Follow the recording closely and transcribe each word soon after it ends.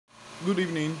Good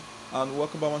evening and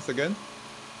welcome back once again.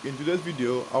 In today's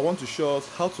video, I want to show us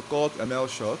how to cut a male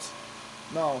short.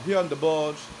 Now here on the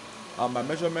board are my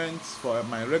measurements for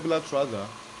my regular trouser.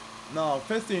 Now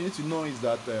first thing you need to know is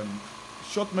that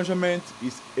short measurement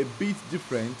is a bit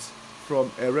different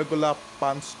from a regular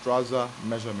pants trouser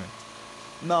measurement.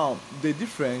 Now the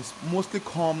difference mostly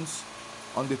comes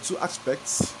on the two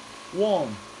aspects.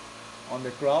 One, on the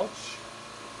crotch.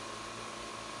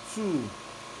 Two,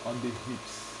 on the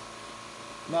hips.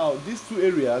 Now these two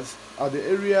areas are the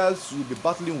areas you'll be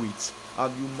battling with,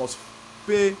 and you must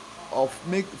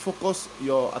focus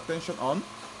your attention on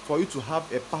for you to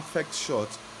have a perfect shot.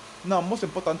 Now most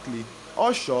importantly,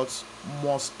 all shots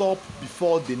must stop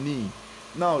before the knee.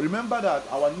 Now remember that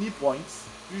our knee points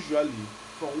usually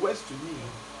from waist to knee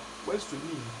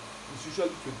is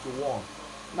usually 21.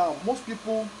 Now most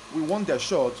people will want their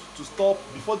shot to stop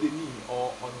before the knee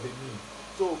or on the knee.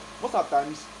 So most of the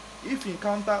times, if you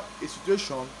encounter a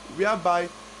situation whereby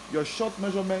your shot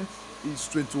measurement is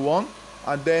 21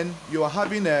 and then you are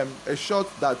having a shot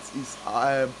that is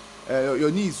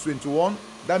your knee is 21,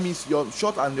 that means your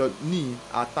shot and your knee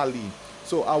are tallying.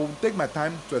 So I will take my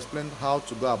time to explain how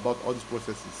to go about all these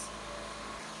processes.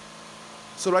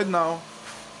 So right now,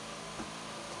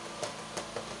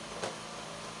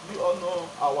 we all know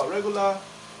our regular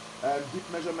hip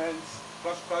measurements.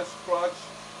 Crotch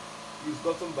is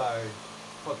gotten by,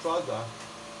 for trouser,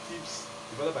 hips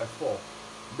divided by 4.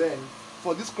 Then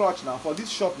for this crotch now, for this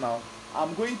shot now,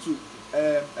 I'm going to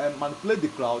manipulate the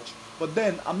crotch, but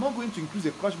then I'm not going to increase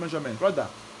the crotch measurement. Rather,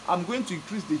 I'm going to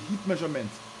increase the hip measurement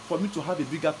for me to have a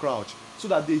bigger crotch, so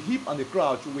that the hip and the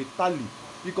crotch will tally.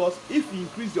 Because if you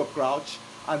increase your crotch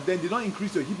and then they don't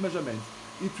increase your hip measurement,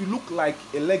 it will look like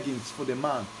a leggings for the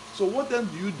man. So what then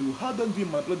do you do? How then do you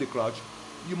manipulate the crotch?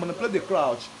 You manipulate the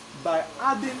crotch by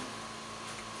adding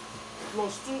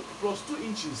plus 2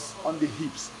 inches on the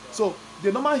hips. So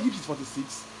the normal hips is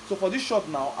 46. So for this shot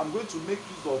now, I'm going to make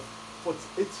use of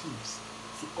 48 hips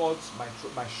to cut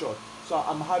my shot. So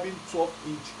I'm having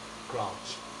 12-inch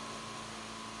crotch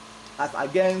as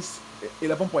against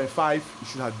 11.5 it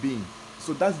should have been.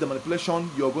 So that's the manipulation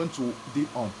you're going to do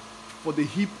on for the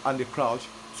hip and the crotch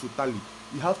to tally.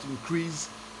 You have to increase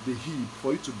the hip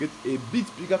for you to get a bit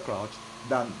bigger crotch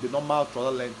than the normal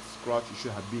trouser length crotch it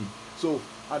should have been. So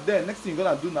and then next thing you're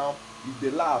gonna do now is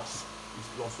the laps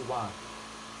is +1.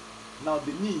 Now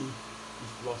the knee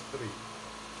is +3.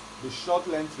 The short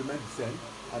length remains the same,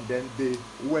 and then the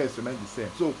waist remains the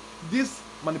same. So this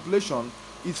manipulation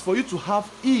is for you to have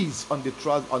ease on the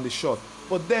trouser, on the shot.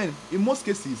 But then in most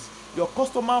cases, your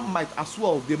customer might as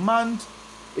well demand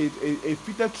a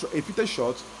fitted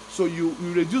shot, so you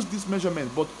reduce this measurement.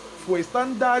 But for a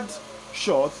standard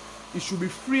shot, it should be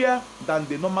freer than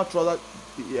the normal trouser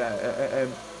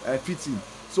fitting.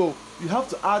 So you have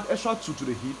to add extra 2 to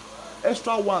the hip,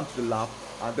 extra 1 to the lap,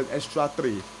 and then extra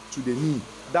 3 to the knee.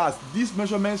 That's these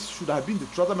measurements should have been the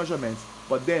trouser measurements,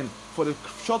 but then for the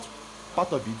short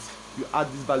part of it, you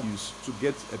add these values to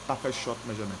get a perfect shot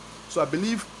measurement. So I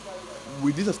believe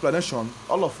with this explanation,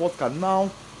 all of us can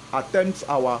now attempt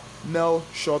our nail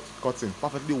short cutting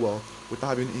perfectly well without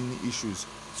having any issues.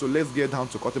 So let's get down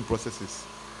to cutting processes.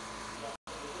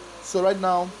 So right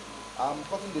now, I'm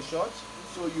cutting the short.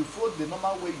 So you fold the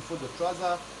normal way you fold the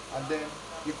trouser, and then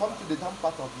you come to the down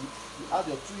part of it, you add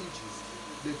your 2 inches.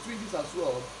 The 2 inches as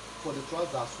well for the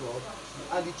trouser as well, you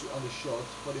add it on the short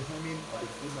for the hemming or the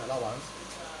filling allowance.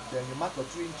 Then you mark your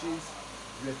 2 inches,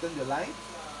 you extend the line.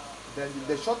 Then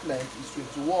the short length is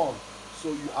 21, so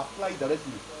you apply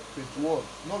directly 21,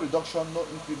 no reduction, no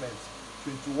increment.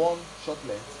 21 short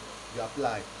length you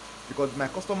apply, because my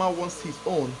customer wants his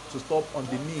own to stop on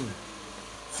the knee.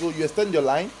 So you extend your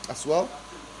line as well.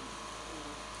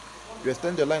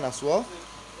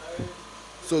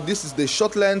 So this is the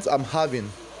short length I'm having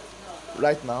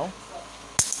right now.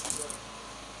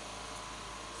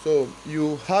 So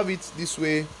you have it this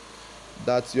way,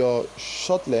 that your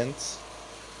short length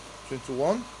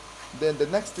 21. Then the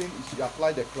next thing is you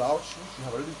apply the crouch, which you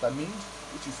have already determined,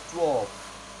 which is 12.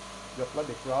 You apply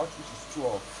the crouch, which is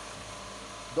 12.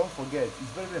 Don't forget,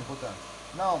 it's very, very important.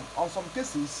 Now, on some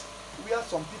cases where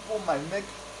some people might make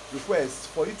requests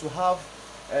for you to have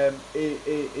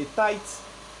a tight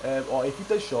or a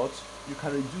fitted shot, you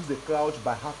can reduce the crouch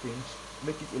by ½ inch,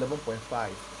 make it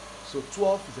 11.5. So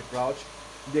 12 is a crouch.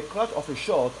 The crouch of a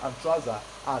short and trouser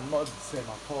are not the same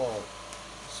at all.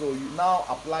 So you now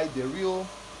apply the real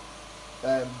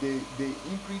the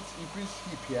increased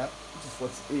hip here, which is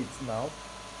 48 now.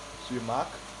 So you mark,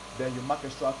 then you mark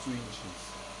extra 2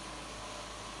 inches.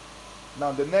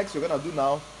 Now the next you're gonna do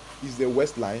now is the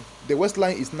waistline. The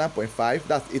waistline is 9.5.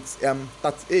 That's it's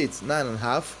 38,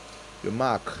 9.5. you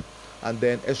mark, and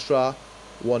then extra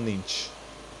 1 inch.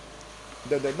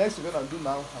 Then the next we're gonna do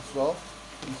now as well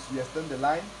is we extend the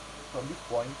line from this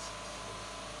point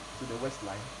to the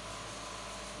waistline.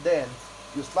 Then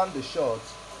you slant the shirt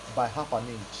by 1/2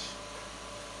 inch.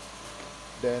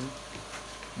 Then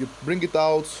you bring it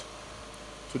out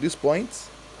to this point,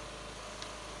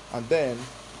 and then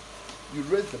you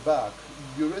raise the back,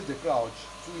 you raise the crotch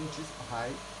 2 inches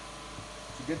high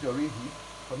to get your real hip.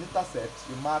 From intercept,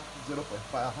 you mark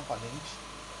 0.5, 1/2 inch.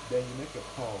 Then you make a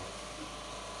curve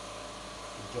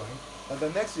to join. And the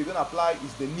next you're gonna apply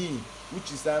is the knee,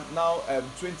 which is now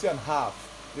 20.5.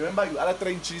 Remember, you added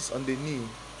 3 inches on the knee,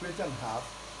 20.5.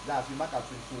 That's you mark at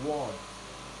 21.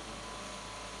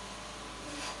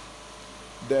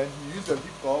 Then you use your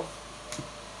hip curve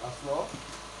as well.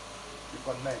 You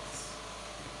connect.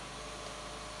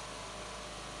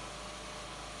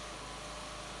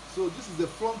 So this is the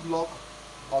front block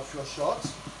of your short,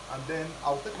 and then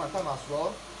I'll take my time as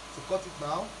well to cut it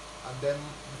now and then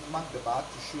mark the back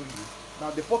to show you.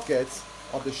 Now the pocket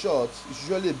of the short is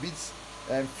usually a bit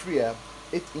freer,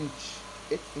 8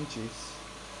 inches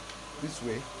this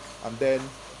way, and then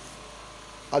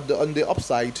on the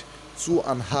upside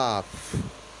 2.5.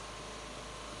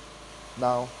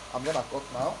 Now I'm gonna cut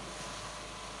now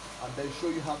and then show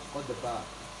you how to cut the back.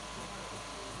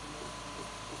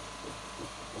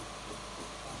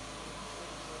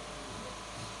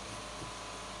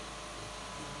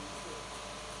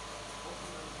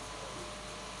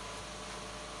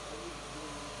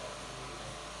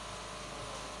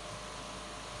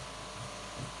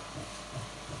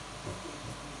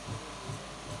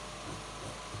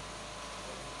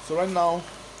 So right now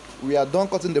we are done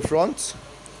cutting the front,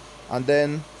 and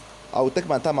then I will take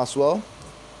my time as well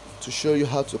to show you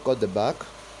how to cut the back.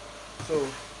 So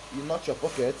you notch your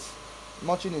pocket.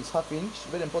 Notching is 1/2 inch,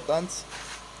 very important.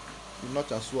 You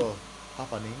notch as well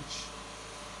 1/2 inch,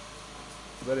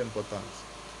 very important.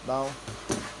 Now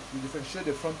you differentiate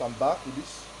the front and back with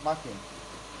this marking.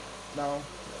 Now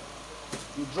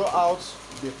you draw out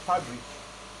the fabric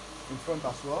in front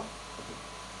as well,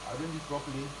 arrange it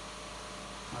properly,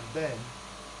 and then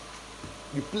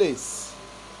you place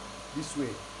this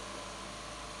way,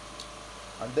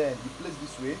 and then you place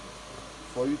this way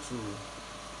for you to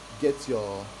get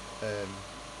your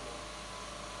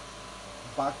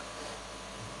back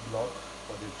block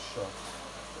for the short.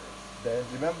 Then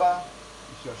remember,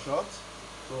 it's your short,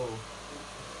 so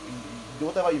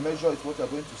whatever you measure is what you're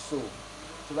going to sew.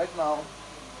 So right now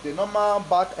the normal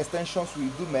back extensions we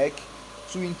do make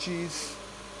 2 inches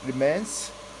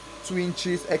remains, 2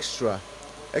 inches extras.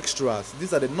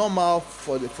 These are the normal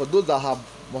for those that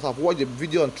must have watched the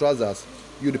video on trousers.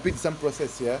 You repeat the same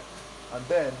process here, and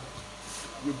then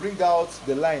you bring out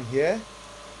the line here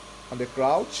on the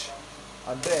crotch,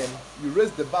 and then you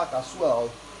raise the back as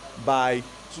well by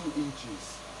 2 inches,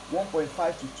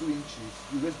 1.5 to 2 inches.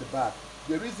 You raise the back.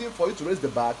 The reason for you to raise the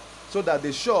back, so that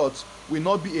the short will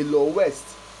not be a low waist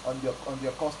on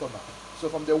your customer. So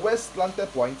from the waist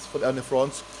slanted point on the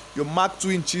front, you mark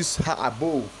 2 inches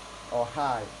above or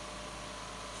high,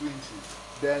 2 inches.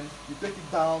 Then you take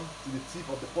it down to the tip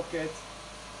of the pocket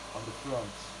on the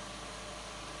front,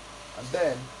 and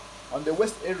then on the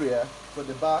waist area for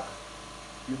the back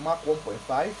you mark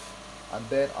 1.5, and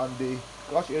then on the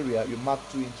crotch area you mark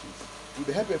 2 inches. With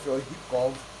the help of your hip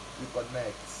curve, you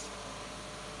connect.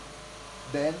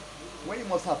 Then when you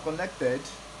must have connected,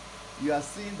 you are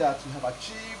seeing that you have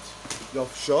achieved your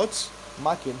short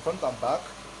marking front and back,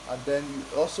 and then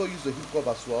you also use the hip curve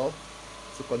as well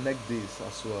to connect this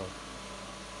as well.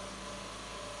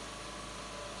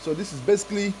 So this is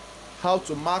basically how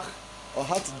to mark or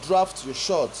how to draft your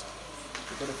short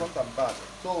for the front and back.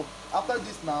 So after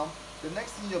this now, the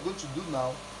next thing you're going to do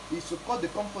now is to cut the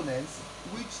components,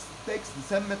 which takes the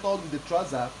same method with the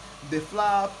trouser. The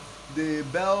flap, the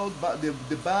belt,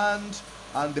 the band,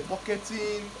 and the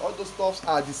pocketing, all those stuffs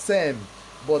are the same.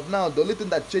 But now the only thing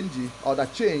that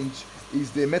change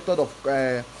is the method of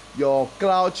your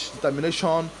crouch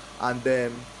determination and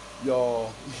then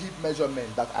your hip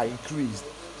measurement that are increased.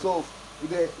 So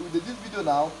with this video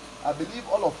now, I believe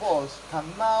all of us can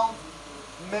now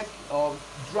make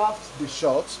draft the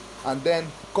short and then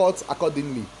cut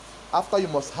accordingly. After you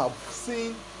must have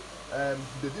seen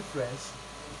the difference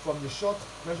from the short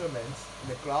measurements in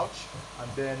the crouch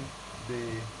and then the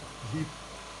hip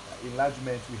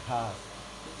enlargement we have.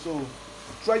 So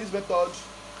try this method,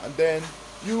 and then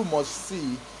you must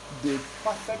see the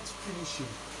perfect finishing,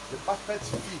 the perfect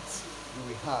fit you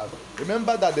will have.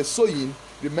 Remember that the sewing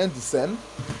remains the same,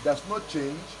 there's no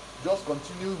change. Just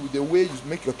continue with the way you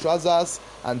make your trousers,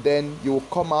 and then you will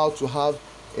come out to have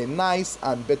a nice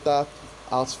and better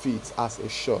outfit as a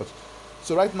short.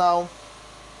 So right now,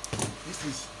 this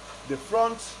is the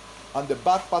front and the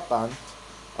back pattern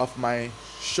of my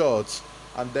shorts,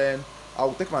 and then I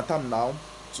will take my time now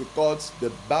to cut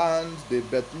the band, the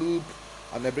belt loop,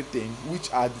 and everything,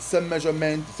 which are the same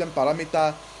measurement, the same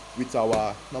parameter with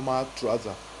our normal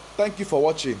trouser. Thank you for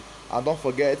watching, and don't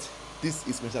forget, this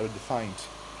is Mr. Redefined.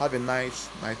 Have a nice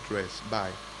night rest.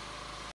 Bye.